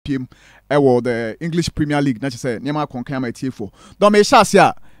PM the English Premier League. Not say Nema Konka my TFO. Don't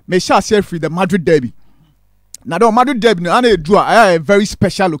me share free the Madrid derby. Now the Madrid derby I draw a very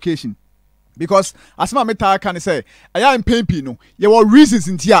special location. Because as my meta can say, I am paying no. There were reasons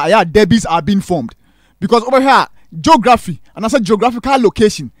in here. I derbies are being formed because over here geography and as a geographical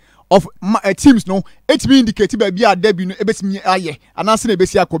location of teams no. It me indicate be a derby no. Ebes me aye and answer the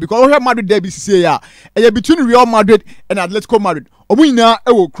base because over here Madrid derby say ya. Between Real Madrid and Atletico Madrid. Omuina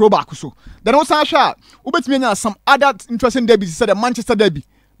ewo Kroba so. Then also sha. Ubet me some other interesting derbies. Said the Manchester derby.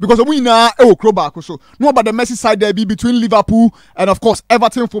 Because we now Kroba so no about the Merseyside derby between Liverpool and of course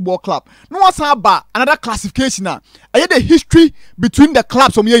Everton Football Club. No what's about another classification now. I had the history between the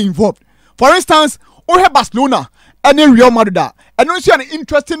clubs from here involved. For instance, we have Barcelona and then Real Madrid. And we see an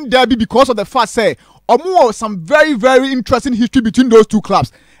interesting derby because of the fact say some very interesting history between those two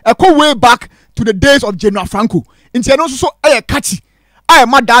clubs. I go way back to the days of General Franco. In also catchy. I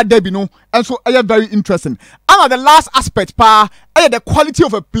am that derby no, and so I am very interesting. And the last aspect, the quality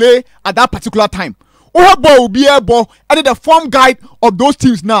of a play at that particular time. Ball will be a ball, and the form guide of those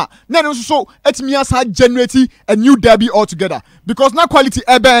teams now. Then also it means generating a new derby altogether because now quality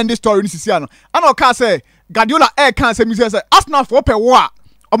ever in this story this year. And I can say Guardiola can't say me say Arsenal for per war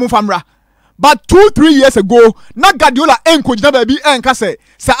famra. But 2-3 years ago, not Guardiola coach never be can say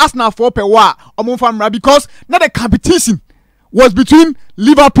Arsenal for per war famra because now the competition was between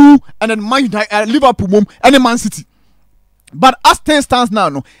Liverpool and then Liverpool and then Man City. But as things stands now,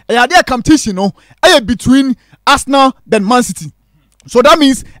 no, a competition, no, between Arsenal and Man City. So that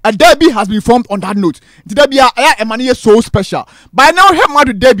means a derby has been formed on that note. The derby is so special. By now, have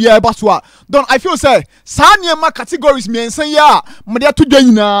Madrid derby Baswa. Don't I feel say Sanyama categories me and say Madia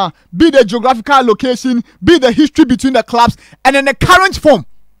to be the geographical location, be the history between the clubs, and then the current form.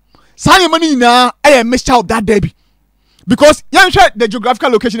 Sanyama na a mixture of that derby. Because the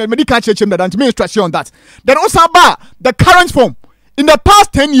geographical location and medical church and to me instruction on that. Then also about the current form. In the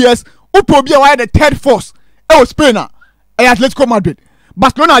past 10 years, Upo be the third force. Spain, Atletico Madrid.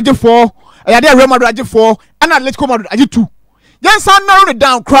 Barcelona are 4, Real Madrid are 4, and Atletico Madrid are 2. Yes, I narrow it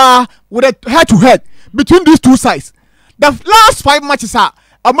down cry with a head to head between these two sides. The last 5 matches are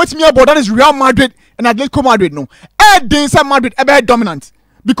much more about that is Real Madrid and Atletico Madrid no. Madrid are dominant.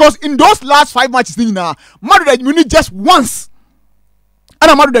 Because in those last 5 matches, Madrid you need just once.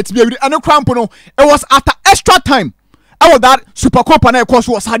 And Madrid to be and no, it was after extra time. I was that Super Cup and of course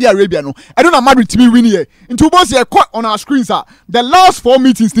was Saudi Arabia no. I don't know Madrid to be winning here. Into both here caught on our screens the last 4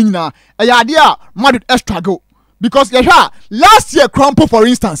 meetings idea Madrid extra go. Because last year Crampo for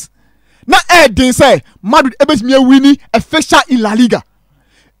instance. Now they say Madrid ebes me winning a fixture in La Liga.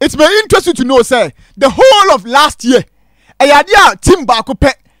 It's very interesting to know say the whole of last year team back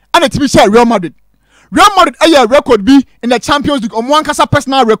and a team share Real Madrid. Real Madrid a record be in the Champions League on one casa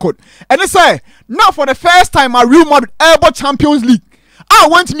personal record. And they say now for the first time a Real Madrid ever Champions League. I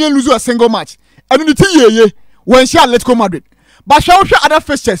went me and lose a single match. And in the when she Let's Go Madrid. But she also other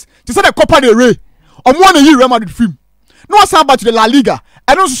fixtures to say the Copa del Rey on one year Real Madrid film. No one about to the La Liga.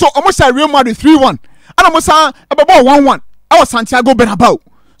 And also almost a Real Madrid 3-1. And almost about 1-1. I was Santiago Bernabeu.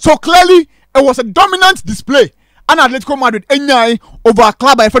 So clearly it was a dominant display. And Atletico Madrid over a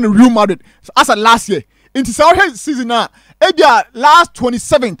club by friend Real Madrid as a last year. Into the season now, last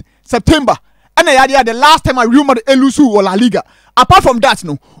 27th September. And the last time I Real Madrid elusu or La Liga. Apart from that,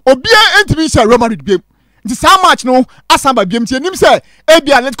 no, Obia entering Real Madrid game. It's so much no asamba BMT nim say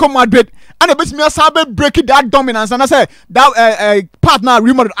Atletico Madrid and a bit me asabe break that dominance and I say that partner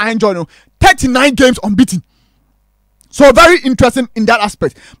Real Madrid I enjoy no 39 games unbeaten. So very interesting in that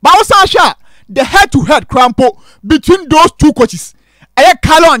aspect. But also the head-to-head crampo between those two coaches,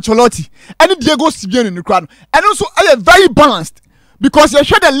 Carlo Ancelotti and Diego Simeone in the crowd, and also very balanced because you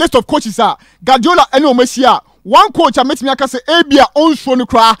share the list of coaches are Guardiola and Messi. One coach I met me say Abia on show no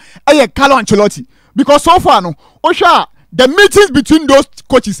cry, Carlo Ancelotti because so far no, the meetings between those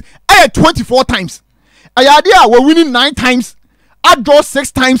coaches 24 times. Idea we're winning 9 times, I draw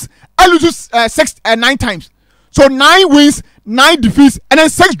 6 times, I lose 9 times. So 9 wins, 9 defeats, and then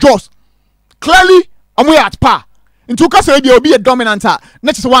 6 draws. Clearly, we at par. In two cases, will be a dominant.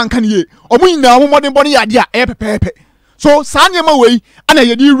 Next one can ye. We now modern body idea. So Sanyama way and a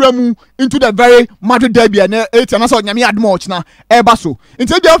yedi remu into the very Madrid derby and 8 and also Nyami ad much na Ebaso.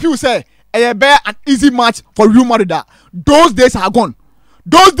 Until the few say a bear an easy match for Real Madrid. Those days are gone.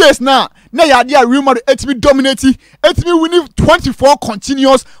 Those days now idea Real Madrid it's me dominating, it's me winning 24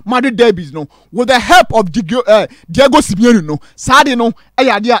 continuous Madrid derbies no with the help of Diego Simeone no. Sadly no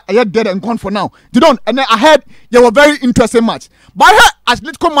idea dead and gone for now. You don't and then ahead there were very interesting match. But here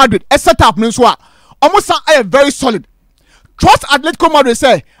Atletico Madrid a setup no so almost very solid. trust Atletico Madrid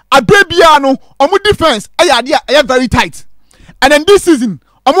say abrebia no omo defense aya very tight. And then this season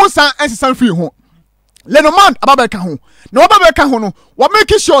omo san free ho. Lenormand ababeka ho. Na ababeka ho no, what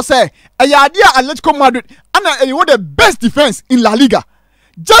making sure say Atletico Madrid and one the best defense in La Liga.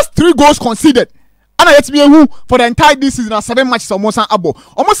 Just 3 goals conceded. And I yet me who for the entire this season 7 matches almost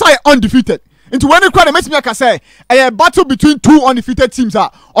undefeated. Into when you cry, makes me like say a battle between 2 undefeated teams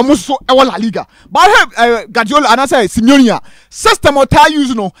are almost so La Liga. But I have Guardiola and I say Simeone system or tie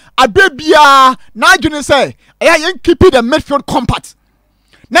use no a baby now you say I keeping the midfield compact.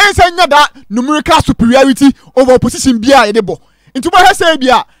 Now you say that numerical superiority over opposition bia edebo. Into what I say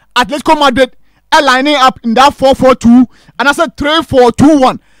bia Atletico Madrid lining up in that 4-4-2 and I said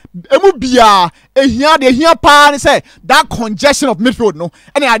 3-4-2-1. Emu bia here pa say that congestion of midfield no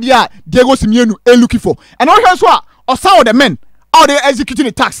any idea Diego Simeone looking for and all here's what or some of the men are they executing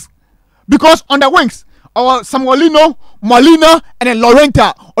the task because on the wings or Samuelino, Molina and then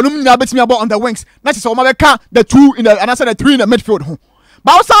Lorenta on the wings that is all the 2 in the and I said the 3 in the midfield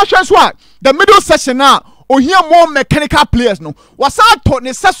but also here's what the middle section now or here more mechanical players no was taught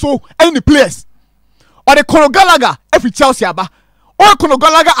necessary any players or the Conor Gallagher every Chelsea aba or Conor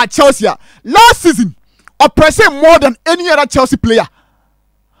Gallagher at Chelsea last season oppressing more than any other Chelsea player.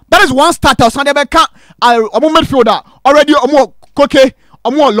 That is one starter. Sunday Becca, a midfielder already. Koke,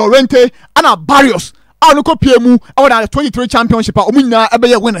 Lorente, and Barrios. Aluko PMU, our 23 championship.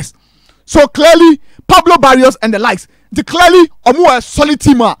 Omina winners. So clearly, Pablo Barrios and the likes. Clearly, a solid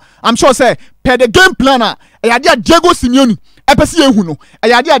team. I'm sure say per the game planner. Diego Simeone.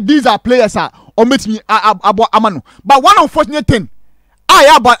 These are players omit me amano. But one unfortunate thing.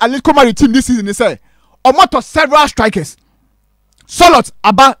 About Atletico Madrid team this season, they say, Omoto several strikers. Solot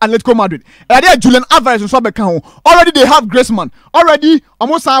about Atletico Madrid. Julian Alvarez and Swabekano. Already they have Griezmann. Already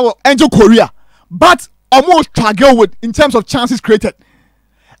almost Angel Correa. But almost struggle with in terms of chances created.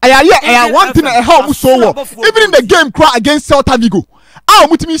 One thing I help so well. Even in the game cry against Celta Vigo.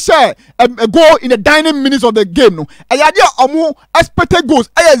 Me share a goal in the dining minutes of the game. No, expected goals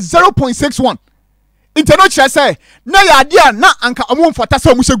 0.61. International say na idea na anka omo mfata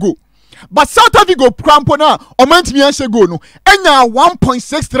say omo go but Celta Vigo crampo na omo ntimi an go no enya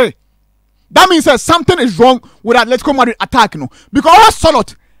 1.63. That means that something is wrong with Atletico Madrid attack no because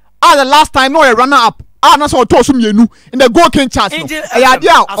Solot the last time no a runner up na so to so mienu in the goal king chart no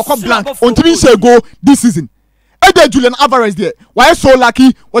idea okọ blank ontimi say go this season Julian Alvarez there why so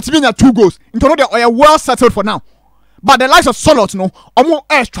lucky what mean 2 goals into no they are well settled for now. But the likes of Solot no omo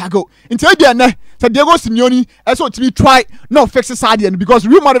struggle until they so Diego Simeone also to be try no fix this idea because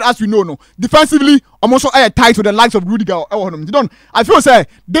Real Madrid as we know no defensively almost tight with the likes of Rudiger I feel say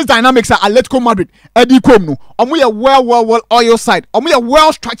this dynamics are Atletico Madrid Eddie Com no omo well oil side omo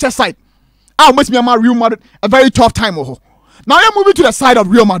well structured side makes me Real Madrid a very tough time now you're moving to the side of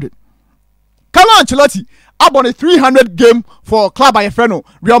Real Madrid. Carlo Ancelotti up on a 300 game for club by Freno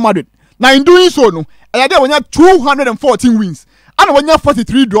Real Madrid. Now in doing so no when you have 214 wins and when you have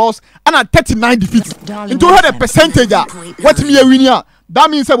 43 draws and 39 defeats into the percentage what me a winner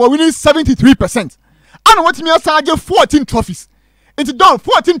that means that we're winning 73% and what me a 14 trophies into done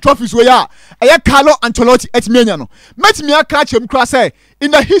 14 trophies where Carlo Ancelotti et no met me a catch him cross in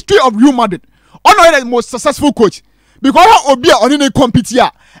the history of Real Madrid honor the most successful coach because Obia on in a competitor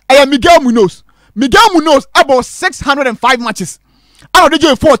Miguel Munoz about 605 matches. I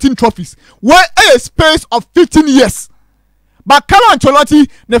already 14 trophies. Where a space of 15 years. But Carlo Ancelotti,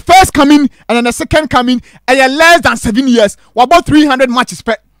 the first coming and then the second coming, less than 7 years. What about 300 matches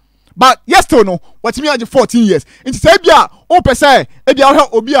per? But yes, to no. What me 14 years. Into Sabia, Ope say,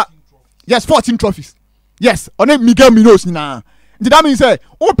 Obia. Yes, 14 trophies. Yes, on Miguel Munoz na. That means say,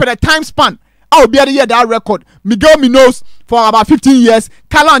 Ope the time span. I'll be at that record. Miguel Munoz for about 15 years.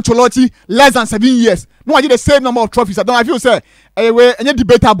 Carlo Ancelotti less than 7 years. No, I did the same number of trophies. I don't know if you say, anyway, and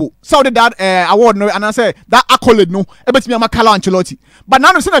debatable. So did that award, no, and I say that accolade, no, about me, Carlo Ancelotti. But now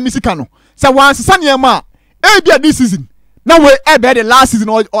I'm saying Mexicano. So once Sanyama, this season. Now we're the last season,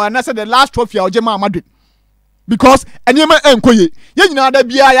 or and I said the last trophy of Jema Madrid. Because Anyama Nkoye, you know that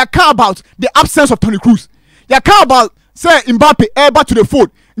I care about the absence of Toni Kroos. You care about say Mbappe back to the fold.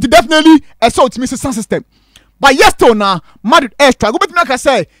 It definitely assault Mrs. system. But yes, to now Madrid extra. Go back to like I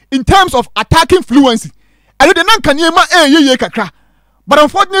say in terms of attacking fluency. I don't know can you kakra. But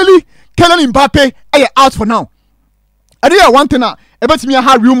unfortunately, Kylian Mbappe out for now. I do one thing now. About me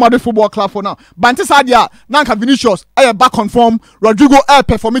have Real Madrid Football Club for now. But until Sadia, Nanka Vinicius, back on form. Rodrigo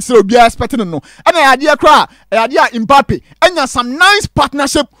performance will be expecting no. And I idea Mbappe and some nice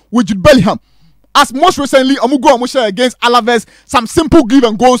partnership with Jude Bellingham. As most recently, Omugo Omusha against Alaves, some simple give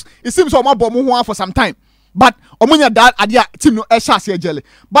and goals. It seems Omabomu for some time. but omunya that idea team no eshase jelly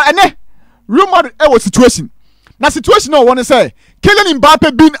but ene Real Madrid was situation na situation no want say Kylian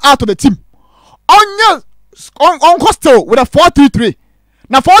Mbappe being out of the team on hostel with a 4-3-3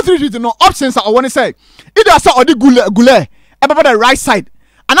 now 4-3-3 no options I want to say either say odi gule about the right side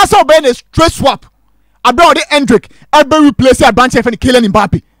and that's how a straight swap about the Hendrick ebe replace a branch for Kylian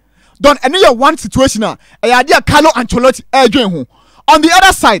Mbappe don any one situation na e idea Carlo Ancelotti ho on the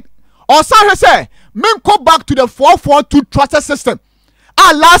other side or say men go back to the 4-4-2 trusted system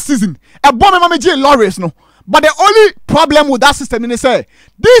last season a bomb mamaji Lawrence no but the only problem with that system is say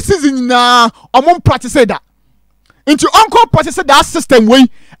this season na practice that into uncle practice that system way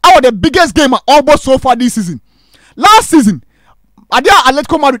our the biggest game almost so far this season last season adia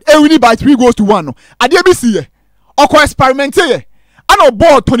Atletico Madrid winning by 3-1 no adia bi see or experiment here and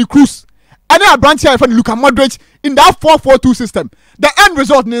ball Toni Kroos and a branch here for Luka Modric in that 4-4-2 system the end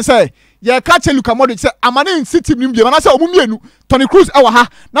result is say catch Luka Modric say amane in city nim bi na say omumienu Toni Kroos e wa ha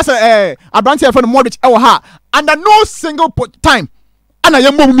na say abranche e for Modric e wa ha under no single time ana ye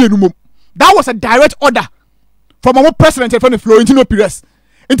omumienu mom that was a direct order from our president for Florentino Perez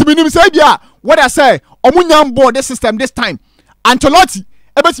into minim say bia what I say omunyam board this system this time Ancelotti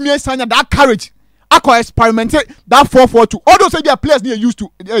ebetimi sanya that courage akọ experiment that 4-4-2 all those say players they used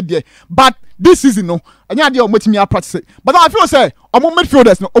to there but this season no anya dey ometimi practice but I feel say omo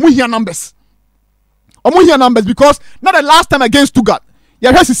midfielders no omo here numbers because not the last time against Stuttgart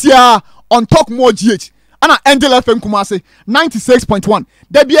you hear see on talk more GH and Angel FM Kumase 96.1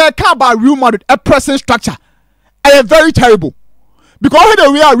 there be a car by Real Madrid a pressing structure very terrible because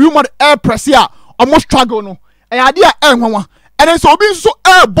the Real Madrid air press here almost struggle no idea and then so being so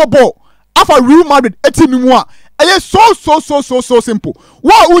bobo after Real Madrid team mu so simple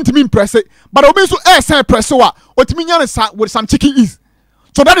what won't mean press it but obi so say press so otimi nya with some chicken ease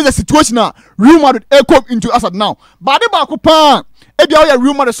so that is the situation now Real Madrid come into us now but the back pa e bia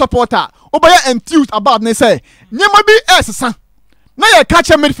Real Madrid supporter obaya enthused about ne say nyema bi san na ye catch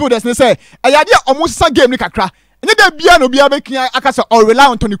midfielders ne say ayade almost sa game ni kakra ene da bia no bia be kian akasa or rely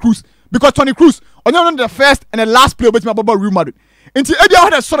on Toni Kroos because Toni Kroos only the first and the last player bet me about Real Madrid into e bia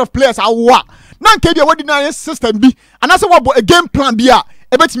had sort of players awa na nke bia what the system be and that's what a game plan bia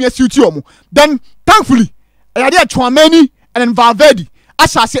e bet me suit you then thankfully ayade Tchouameni and then Valverde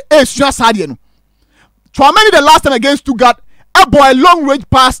asha say sua sadie no Tchouameni the last time against Stuttgart a boy long range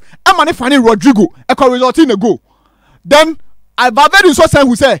pass and Manny Rodrigo a result in a goal then Valverde so say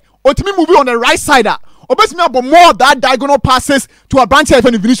who say otimi moving on the right side obesimi about more that diagonal passes to a branch here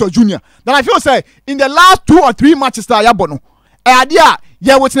for Vinicius Junior then I feel say in the last 2 or 3 matches that yabono idea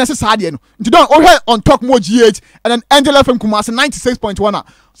yeah witness sadie no you don't on talk more GH and then Angel FM Kumasi 96.1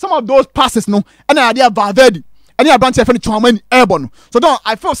 some of those passes no and idea Valverde and yeah branch here for Tchouameni airborne so don't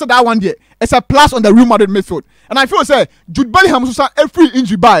I feel say that one there it's a plus on the Real Madrid midfield and I feel say Jude Bellingham so every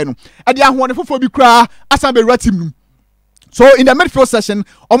injury by no and they are wonderful for be cry as I be red team so in the midfield session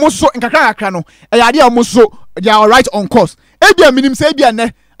almost so in kakra no idea almost so they are right on course ebia minim say ebia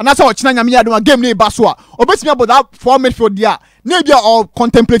ne and that's how China nyame ado game ne ba so a obetimi about that 4 midfield there na ebia or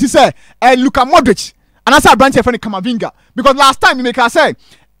contemplate say Luka Modric and that's how branch for Camavinga because last time you make I say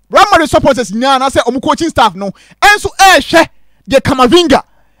Real Madrid supporters nya na say omu coaching staff no enso hwe the Camavinga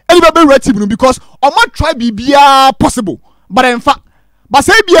anybody red team no because omo try bibia possible but in fact but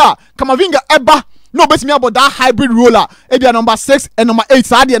say bia Camavinga eba no bet me about that hybrid roller ebia number 6 and number 8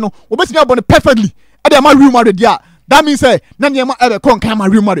 sadie no bet me about perfectly e dey ma Real Madrid there that means say na niema ebe kon kan ma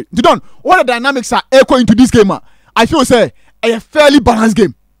Real Madrid you don't what the dynamics are echo into this game I feel say a fairly balanced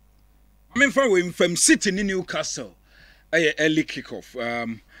game I mean for we from City in Newcastle a early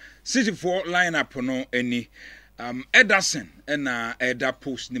kickoff City for lineup no any Ederson and Eder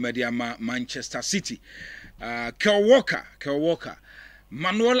post ni mediama Manchester City Kyle Walker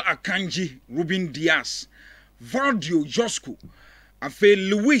Manuel Akanji, Ruben Diaz, Vardio Josko, Afe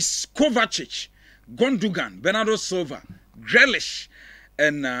Luis Kovacic, Gundogan, Bernardo Silva, Grealish,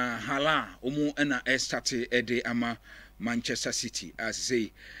 and Hala, Omo and Estate Ede Ama Manchester City. As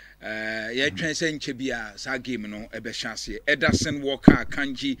say, transcend Chebia, sa game no Ebeshasi, Ederson, Walker,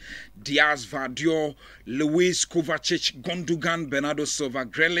 Akanji, Diaz, Vardio, Luis Kovacic, Gundogan, Bernardo Silva,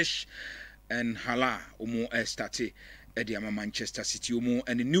 Grealish, and Hala, Omo Estate. Eddie Manchester City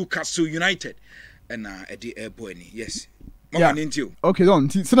and Newcastle United and Eddie Airborne. Yes. Yeah. Okay, don't.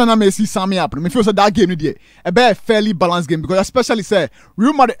 So now I see Sammy up. Me feel so that game today a fairly balanced game because especially say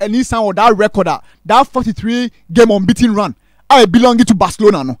Real Madrid and Nissan or that record that 43 game unbeaten run. I belong to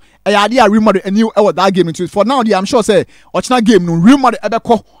Barcelona no. I idea Real Madrid and you that game into for now. I'm sure say Ochina game no Real Madrid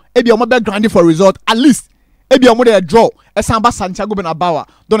ebeko ebi omo be grinding for result at least ebi omo dey draw. Esamba Santiago Bernabeu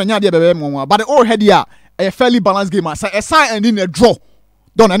don't nya dey be mo but the all head here a fairly balanced game. Say a sign and in a draw.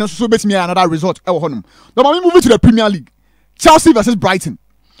 Done and so bet me another result. Now we move to the Premier League. Chelsea versus Brighton.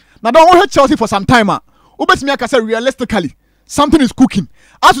 Now don't hold Chelsea for some time. Bet me I can say realistically something is cooking.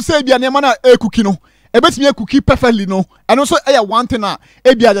 As to say be an emana cooking no. E bet me cookie perfectly no. And also one thing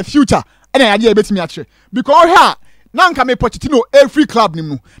be the future. And idea bet me actually because here nanka me Pochettino every club nim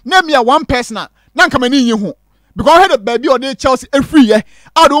no. Name me one person nanka me ni ho. Because I had a baby or they Chelsea every year.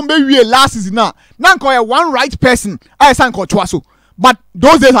 I don't be last season now. Nanka one right person. I sang Twaso. But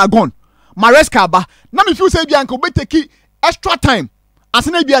those days are gone. Maresca ba. Now me feel say Bianco be take extra time. As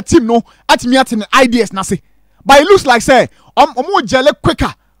an be a team no at me at ideas na say. But it looks like say more jelly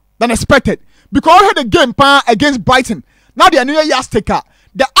quicker than expected. Because I had a game against Brighton. Now the new year taker.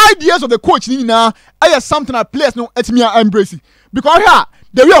 The ideas of the coach now I something that players no at me embrace. Because here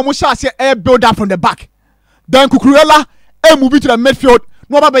the real Musha say air build up from the back. Then Cucurella move to the midfield.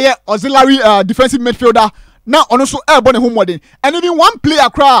 No be auxiliary defensive midfielder. Now also airborne home wedding. And even one player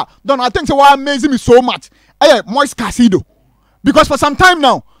cry. Don't I think so what amazing me so much. Moise Casido. Because for some time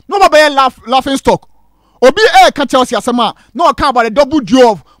now, no be laughing stock. Obi can Chelsea asema. No account about the double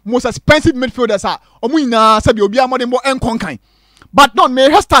duo of most expensive midfielders are. Omu ina sabi obi amode more enconkind. But don't may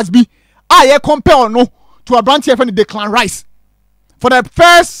hairstyles be compare no to a branch here from the Declan Rice. For the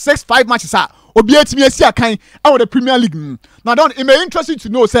first 6-5 matches Obi etimi esi akan out the Premier League. Now don't it may interest you to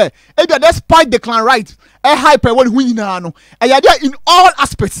know say maybe despite Declan Rice hype what win no. In all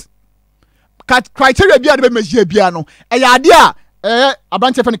aspects. Criteria be the measure bia no. A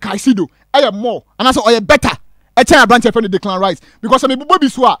branch here from the Caicedo more and also better. A branch here from the Declan Rice because me bobi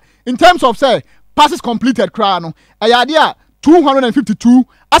so in terms of say passes completed cry no. 252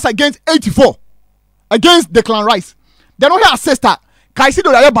 as against 84 against Declan Rice. They don't have assister.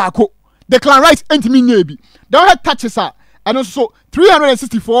 Caicedo ya baako. Declan Rice ain't me nebi. They don't have touches and also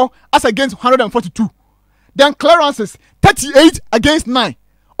 364 as against 142. Then clearances 38 against 9.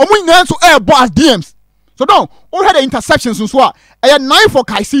 Omu nyane so air ball DMs. So don't all had the interceptions so 9 for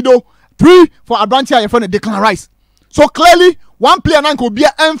Caicedo, 3 for Abrantia for the Declan Rice. So clearly one player nan ko bia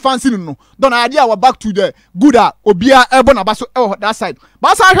fancy no. Don't idea we back to the good obia airborne abaso that side.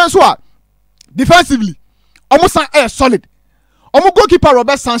 But so defensively almost solid. Omo goalkeeper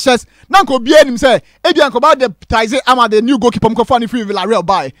Robert Sanchez nan ko bia nim say ebian ko about the Taize ama the new goalkeeper mko for free Villarreal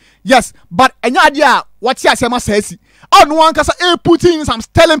buy. Yes, but enya idea what here say ma say. No one can say putting in some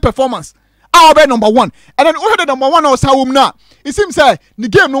sterling performance. Our number 1. And then over the number 1 or so now. It seems the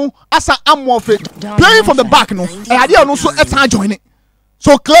game no asa amorphic playing from the back no. And idea no so extra join it.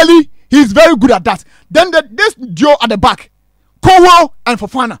 So clearly he's very good at that. Then this duo at the back, Cowell and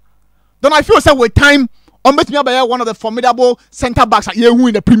Fofana. Then I feel say with time on me one of the formidable centre backs at who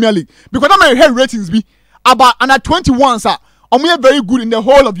in the Premier League because that my head ratings be about under 21 sir. We are very good in the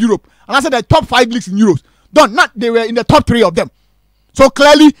whole of Europe. And I said the top 5 leagues in Euros. They were in the top 3 of them. So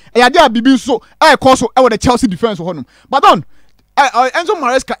clearly, Bibi so also the Chelsea defense for him. But Enzo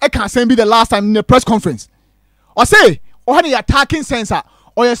Maresca can't say be the last time in the press conference. Or say or had the attacking sensor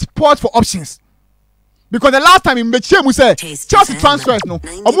or a sport for options. Because the last time in Mechie we say Chelsea transfers no.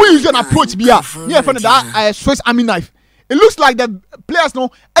 Or we use an approach be near from that Swiss Army knife. It looks like the players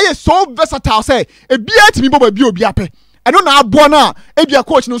no are so versatile say a be to me be obiape. I don't know how Buona a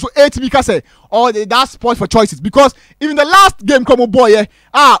coach no so ATB say or that sport for choices because even the last game come boy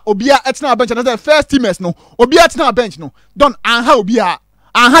Obia etna bench another first teamers no Obia etna bench no don't and how Obia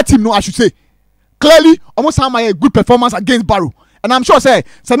and her team no I should say clearly almost have my good performance against Barrow and I'm sure say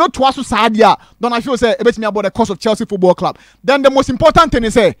not twice so sad don't I feel say a bit me about the cost of Chelsea Football Club. Then the most important thing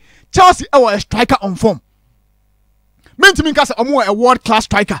is say Chelsea a striker on form. Mean to me cause a world class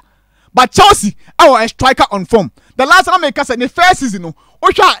striker. But Chelsea a striker on form. The last time I said the first season no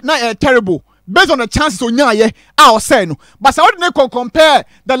not terrible based on the chances on I was saying no. But I wouldn't compare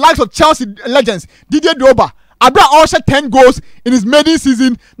the likes of Chelsea legends Didier Drogba. Abra also 10 goals in his maiden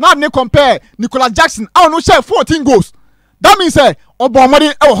season. Now they compare Nicolas Jackson. I don't know share 14 goals. That means then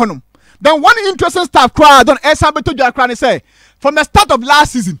one interesting stuff cry don't Esabeto Jakran say from the start of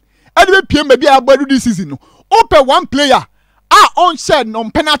last season. Anyway PM maybe about this season no. Open one player on shed non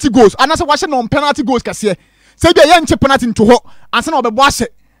penalty goals. And that's watching non penalty goals kasi. Say the young penalty into ho and son of the boss.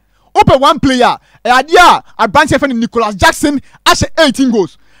 Open one player. Idea a branch of Nicolas Jackson as 18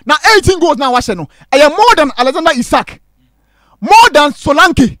 goals. Now 18 goals now watching no. I am more than Alexander Isak. More than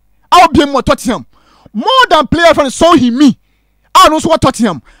Solanke. I'll be more Tottenham. More than player from Sohimi. I don't know what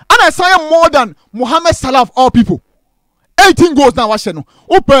Tottenham. And I say more than Mohamed Salah of all people. 18 goals now watching no.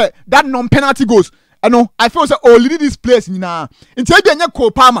 Open that non penalty goals. I know I feel so only this place in Intel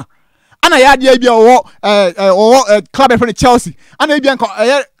Cole Palmer. ana ya de bia wo club friend Chelsea ana bia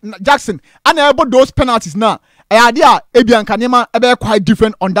nka Jackson ana ebo those penalties na idea bia nka nema ebe quite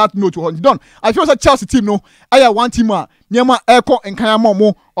different on that note. Don I feel say Chelsea team no one team nema eko nkan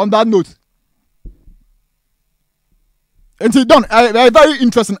mo on that note. And so Don very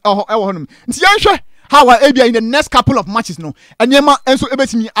interesting nti yanhwe how Abia in the next couple of matches no enyema enso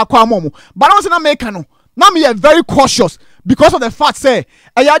ebetimi akwa amomo but I was na make no now me very cautious because of the fact say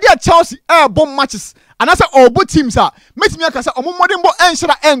idea Chelsea bomb matches and I say all both teams are make me say omomodembo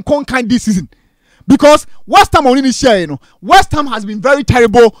enshira enkon kind this season because West Ham only share West Ham has been very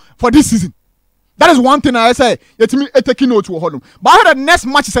terrible for this season. That is one thing I say. Let me take note to hold them. But I heard the next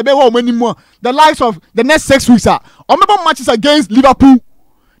matches many more. The likes of the next 6 weeks are matches against Liverpool,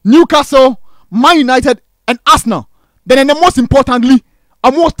 Newcastle, Man United, and Arsenal. Then the most importantly,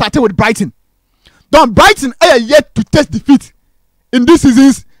 I'm more started with Brighton. Don Brighton are yet to test defeat in this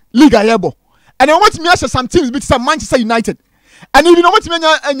season's league ayebo. And I want to measure some teams beat some Manchester United. And if you know what to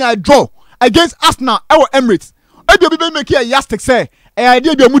mean draw against Arsenal or Emirates, I be make a yastic say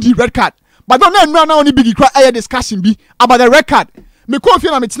idea be a moody red card. But don't know now only big cry discussion be about the record. Me call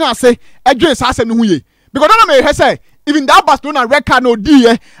feel na me tina say address asem no huye. Because don't me say even that Barcelona record no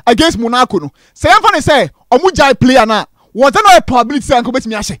die against Monaco no. Say am say omu jai player na was there no a probability say anko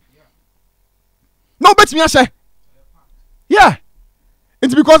betimi ahye. No betimi ahye. Yeah.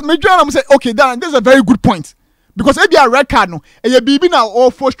 It's because me join am say okay then this is a very good point. Because e be a record no e bibi na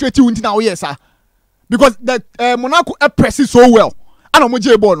all frustrate you until now yes sir. Because the Monaco press so well. Ana mo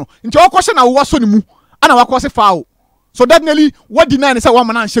je ball no nti o kwose na wo so ne mu ana wa kwose foul so definitely what deny say one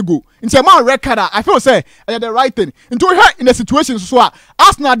man an shego nti e man record I feel say the right thing nti we in the situation so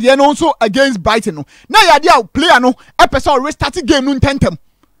Arsenal de no so against Brighton no na ya dia player no e person restart game no intentem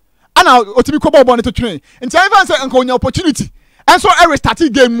ana otimi ko ball no to train nti even say enko nya opportunity and so e restart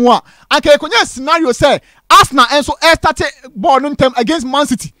game mu a anka ekonya scenario say Arsenal and so e start ball no intem against Man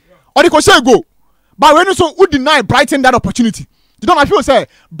City or they ko share go but when so who deny Brighton that opportunity. You don't feel say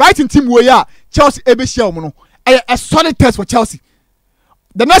Brighton team where Chelsea ebe share no a solid test for Chelsea.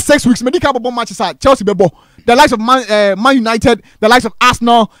 The next 6 weeks medical bomb matches are Chelsea bebo the likes of Man United, the likes of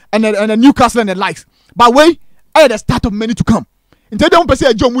Arsenal and the Newcastle and the likes. But wait, the start of many to come. Until they don't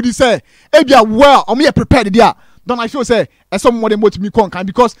say Joe Moody say Abia well or me prepared there. Don't I feel say some more than what me conquer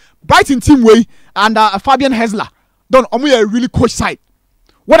because Brighton team way and Fabian Hessler don't a really coach side.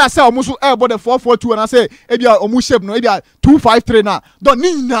 What I say almost about the 4-4-2 and I say maybe almost shape no maybe 2-5-3 now. Don't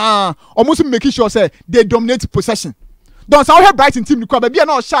need na almost making sure say they dominate possession. Don't say how Brighton team because maybe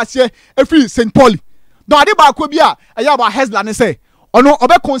no shots here every St. Pauli. Don't I ba ko bia about Hessler and say or no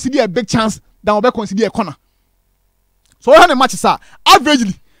obe consider a big chance than obe consider a corner. So how the matches are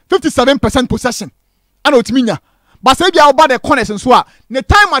averagely 57% possession. And otiminya. But say bia about the corners and so the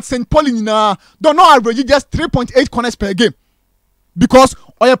time at St. Pauli na don't know average just 3.8 corners per game. Because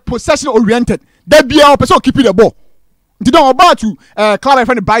or possession oriented, they be our person keeping the ball. They don't about to club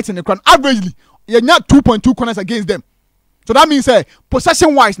friend Brighton the crown averagely you're not 2.2 corners against them. So that means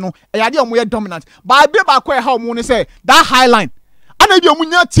possession wise no idea we are dominant. But I be about how we say that high line. And maybe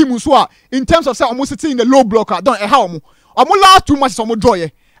omunya team so in terms of say almost sitting in the low blocker don't how last 2 matches draw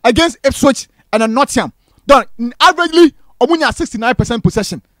against Ipswich and Nottingham. Don't averagely omunya 69%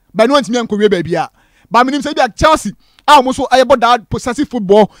 possession. But no one's me and baby. But I say that Chelsea almost able that possessive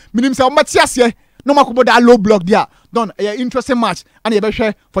football. Meaning say Matias no matter that low block there. Done a interesting match and a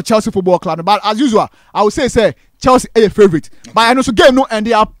better for Chelsea Football Club. But as usual, I would say Chelsea a favorite. But I know so game no end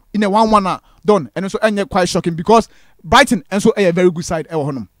up in a 1-1 done and also end quite shocking because Brighton and so a very good side.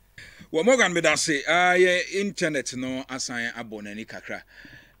 Well, Morgan me say internet no assign abonani kakra.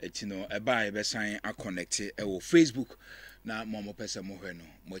 It a buy be sign a connect Facebook. Na momo pesa mo hwe no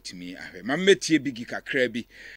motimi ahwe mametie bigi kakra bi